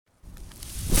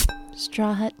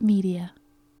Straw Hut Media.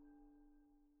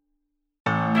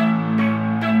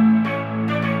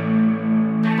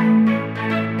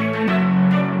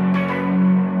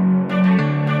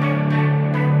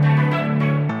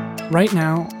 Right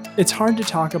now, it's hard to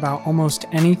talk about almost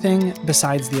anything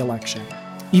besides the election.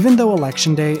 Even though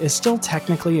Election Day is still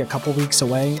technically a couple weeks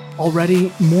away,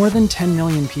 already more than 10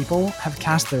 million people have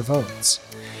cast their votes.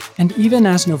 And even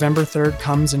as November 3rd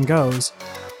comes and goes,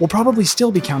 we'll probably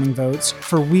still be counting votes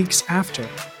for weeks after.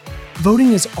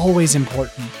 Voting is always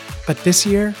important, but this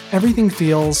year, everything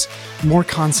feels more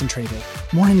concentrated,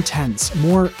 more intense,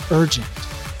 more urgent.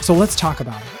 So let's talk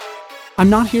about it. I'm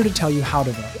not here to tell you how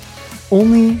to vote,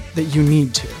 only that you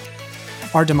need to.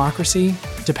 Our democracy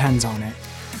depends on it.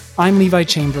 I'm Levi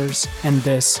Chambers, and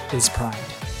this is Pride.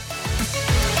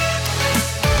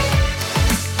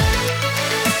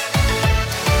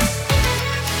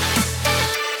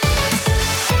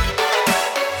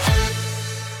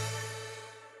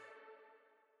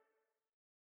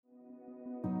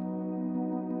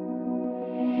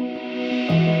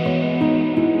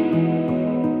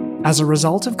 As a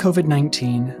result of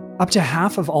COVID-19, up to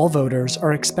half of all voters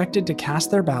are expected to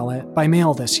cast their ballot by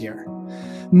mail this year.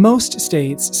 Most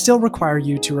states still require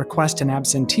you to request an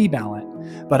absentee ballot,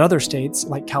 but other states,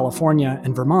 like California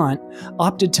and Vermont,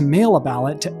 opted to mail a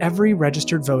ballot to every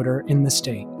registered voter in the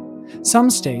state. Some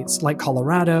states, like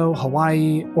Colorado,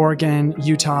 Hawaii, Oregon,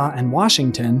 Utah, and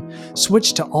Washington,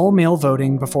 switched to all-mail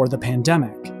voting before the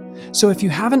pandemic. So if you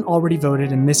haven't already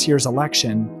voted in this year's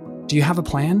election, do you have a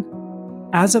plan?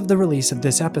 As of the release of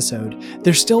this episode,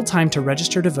 there's still time to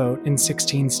register to vote in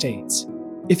 16 states.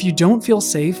 If you don't feel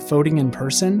safe voting in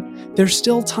person, there's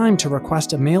still time to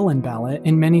request a mail-in ballot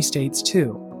in many states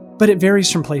too, but it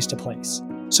varies from place to place.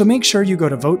 So make sure you go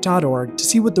to vote.org to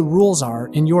see what the rules are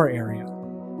in your area.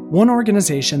 One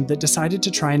organization that decided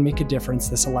to try and make a difference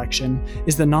this election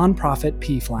is the nonprofit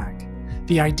PFLAG.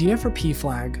 The idea for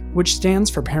PFLAG, which stands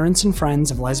for Parents and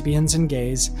Friends of Lesbians and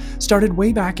Gays, started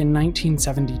way back in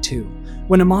 1972,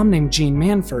 when a mom named Jean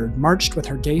Manford marched with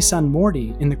her gay son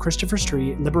Morty in the Christopher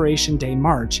Street Liberation Day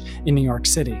March in New York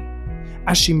City.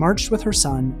 As she marched with her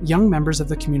son, young members of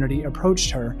the community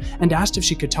approached her and asked if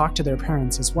she could talk to their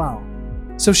parents as well.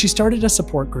 So she started a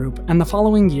support group and the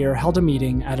following year held a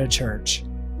meeting at a church.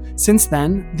 Since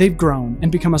then, they've grown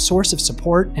and become a source of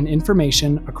support and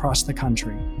information across the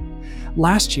country.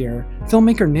 Last year,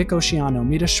 filmmaker Nick Oceano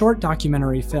made a short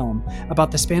documentary film about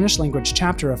the Spanish-language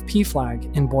chapter of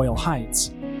PFLAG in Boyle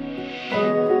Heights.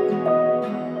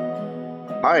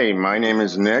 Hi, my name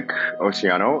is Nick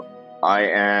Oceano. I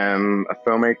am a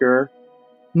filmmaker.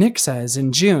 Nick says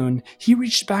in June, he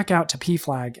reached back out to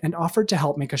PFLAG and offered to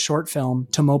help make a short film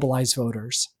to mobilize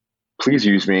voters. Please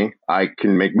use me. I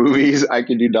can make movies. I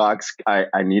can do docs. I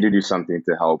need to do something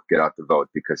to help get out the vote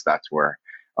because that's where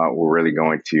we're really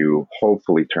going to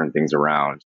hopefully turn things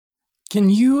around. Can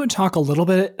you talk a little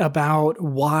bit about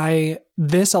why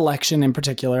this election in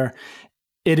particular,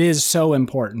 it is so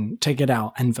important to get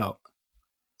out and vote?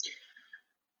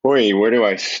 Boy, where do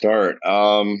I start?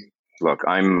 Look,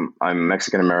 I'm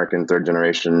Mexican-American, third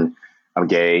generation. I'm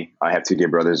gay. I have two gay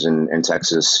brothers in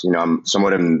Texas. You know, I'm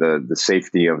somewhat in the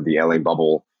safety of the LA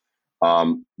bubble.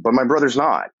 But my brother's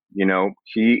not. You know,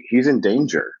 he's in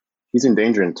danger. He's in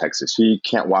danger in Texas. He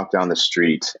can't walk down the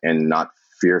street and not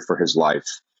fear for his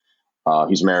life.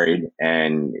 He's married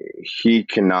and he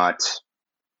cannot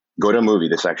go to a movie.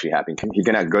 This actually happened. He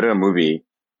cannot go to a movie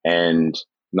and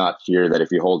not fear that if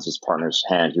he holds his partner's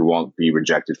hand, he won't be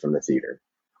rejected from the theater,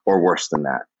 or worse than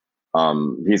that.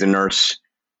 He's a nurse.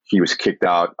 He was kicked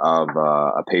out of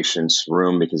a patient's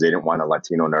room because they didn't want a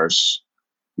Latino nurse.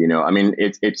 You know, I mean,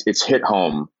 it's hit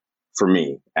home for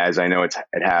me, as I know it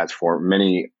has for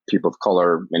many people of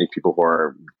color, many people who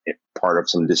are part of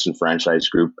some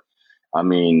disenfranchised group. I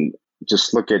mean,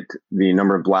 just look at the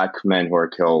number of Black men who are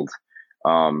killed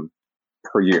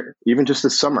per year, even just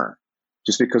this summer,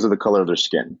 just because of the color of their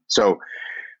skin. So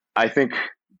I think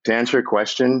to answer your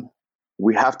question,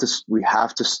 we have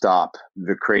to stop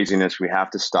the craziness. We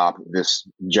have to stop this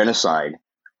genocide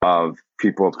of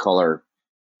people of color.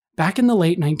 Back in the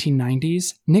late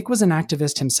 1990s, Nick was an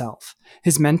activist himself.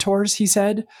 His mentors, he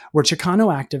said, were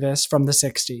Chicano activists from the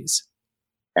 60s.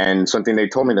 And something they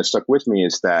told me that stuck with me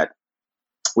is that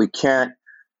we can't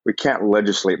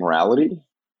legislate morality,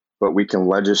 but we can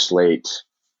legislate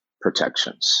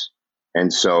protections.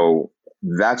 And so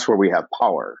that's where we have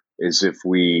power, is if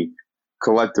we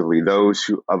collectively, those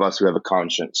of us who have a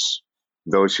conscience,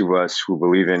 those of us who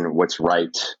believe in what's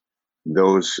right,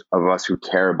 those of us who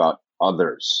care about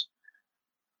others,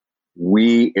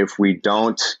 if we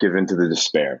don't give in to the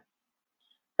despair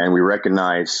and we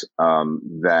recognize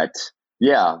that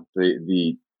yeah,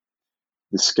 the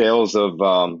scales of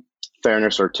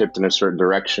fairness are tipped in a certain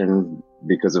direction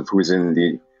because of who's in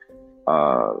the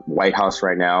White House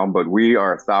right now, but we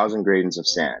are 1,000 grains of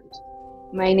sand.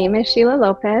 My name is Sheila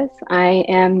Lopez. I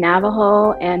am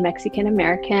Navajo and Mexican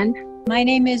American. My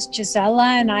name is Gisela,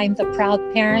 and I'm the proud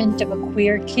parent of a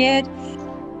queer kid.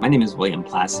 My name is William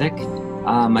Plasek.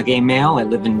 I'm a gay male. I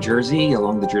live in Jersey,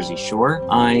 along the Jersey Shore.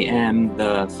 I am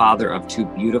the father of 2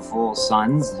 beautiful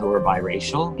sons who are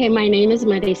biracial. Okay, my name is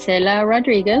Maricela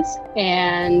Rodriguez,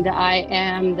 and I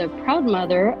am the proud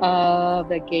mother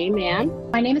of a gay man.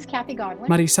 My name is Kathy Godwin.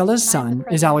 Maricela's son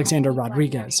is Alexander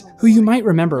Rodriguez, who you might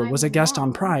remember was a guest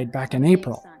on Pride back in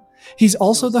April. He's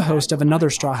also the host of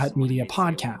another Straw Hut Media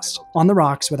podcast, On the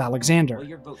Rocks with Alexander.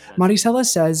 Maricela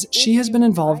says she has been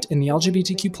involved in the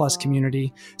LGBTQ+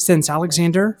 community since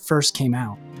Alexander first came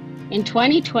out. In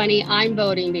 2020, I'm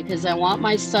voting because I want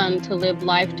my son to live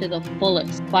life to the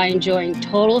fullest by enjoying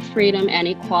total freedom and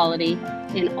equality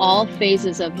in all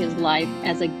phases of his life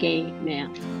as a gay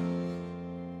man.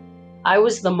 I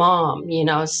was the mom,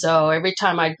 so every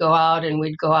time I'd go out and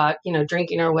we'd go out,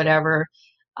 drinking or whatever,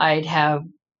 I'd have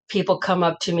people come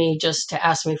up to me just to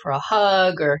ask me for a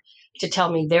hug or to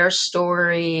tell me their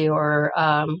story.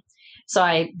 So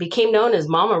I became known as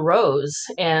Mama Rose,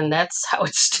 and that's how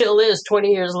it still is. 20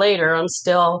 years later, I'm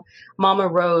still Mama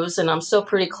Rose, and I'm still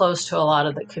pretty close to a lot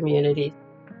of the community.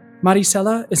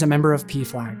 Maricela is a member of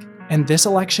PFLAG, and this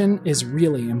election is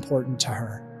really important to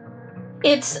her.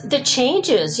 It's the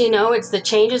changes, it's the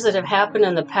changes that have happened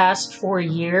in the past 4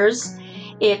 years.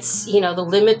 It's, the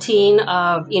limiting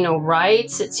of,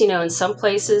 rights. It's, in some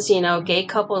places, gay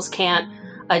couples can't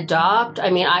adopt. I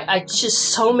mean, I just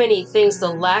so many things,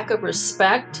 the lack of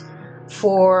respect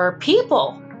for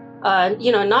people,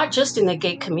 not just in the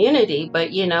gay community, but,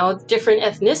 different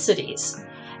ethnicities.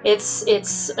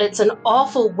 It's an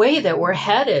awful way that we're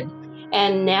headed.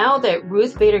 And now that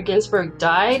Ruth Bader Ginsburg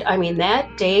died, I mean,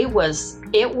 that day was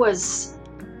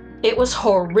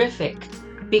horrific.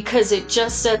 Because it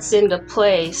just sets into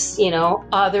place,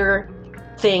 other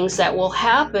things that will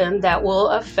happen that will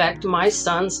affect my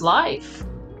son's life.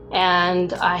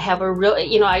 And I have a real,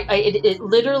 it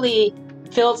literally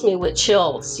fills me with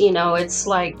chills. It's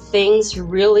like things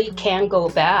really can go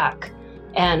back.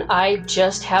 And I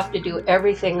just have to do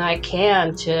everything I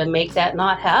can to make that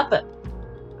not happen.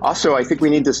 Also, I think we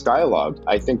need this dialogue.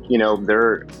 I think,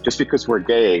 just because we're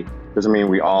gay doesn't mean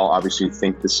we all obviously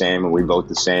think the same and we vote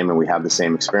the same and we have the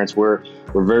same experience. We're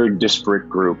a very disparate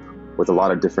group with a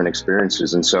lot of different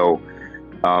experiences. And so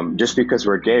just because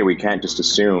we're gay, we can't just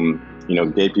assume,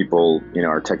 gay people,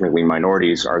 are technically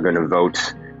minorities, are going to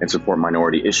vote and support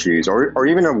minority issues or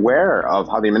even aware of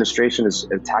how the administration is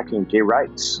attacking gay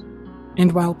rights.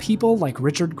 And while people like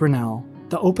Richard Grenell,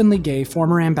 the openly gay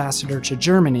former ambassador to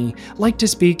Germany, like to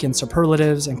speak in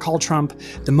superlatives and call Trump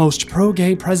the most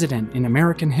pro-gay president in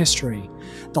American history,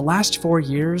 the last 4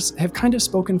 years have kind of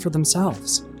spoken for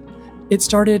themselves. It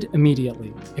started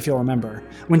immediately, if you'll remember,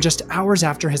 when just hours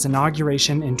after his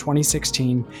inauguration in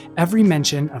 2016, every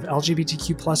mention of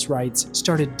LGBTQ+ rights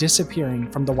started disappearing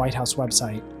from the White House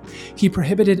website. He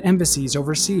prohibited embassies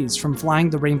overseas from flying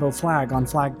the rainbow flag on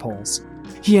flagpoles.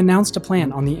 He announced a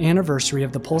plan on the anniversary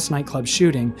of the Pulse nightclub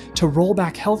shooting to roll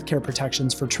back healthcare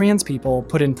protections for trans people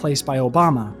put in place by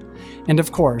Obama. And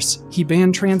of course, he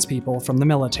banned trans people from the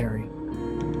military.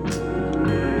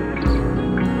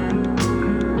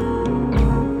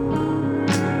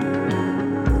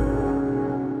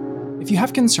 If you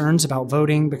have concerns about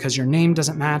voting because your name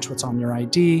doesn't match what's on your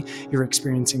ID, you're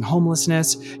experiencing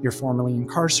homelessness, you're formerly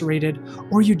incarcerated,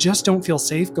 or you just don't feel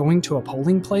safe going to a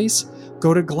polling place,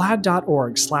 go to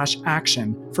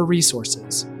glad.org/action for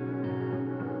resources.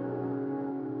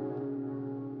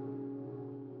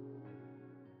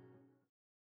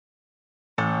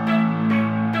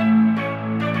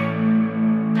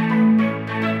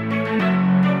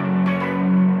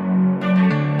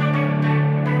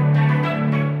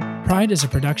 Pride is a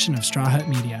production of Straw Hut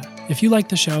Media. If you like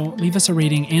the show, leave us a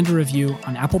rating and a review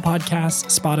on Apple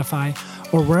Podcasts, Spotify,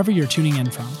 or wherever you're tuning in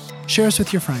from. Share us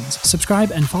with your friends.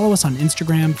 Subscribe and follow us on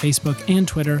Instagram, Facebook, and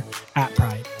Twitter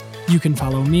 @Pride. You can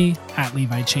follow me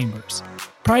 @Levi Chambers.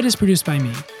 Pride is produced by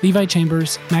me, Levi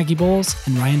Chambers, Maggie Bowles,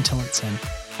 and Ryan Tillotson.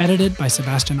 Edited by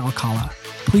Sebastian Alcala.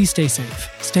 Please stay safe,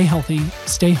 stay healthy,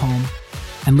 stay home,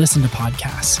 and listen to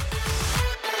podcasts.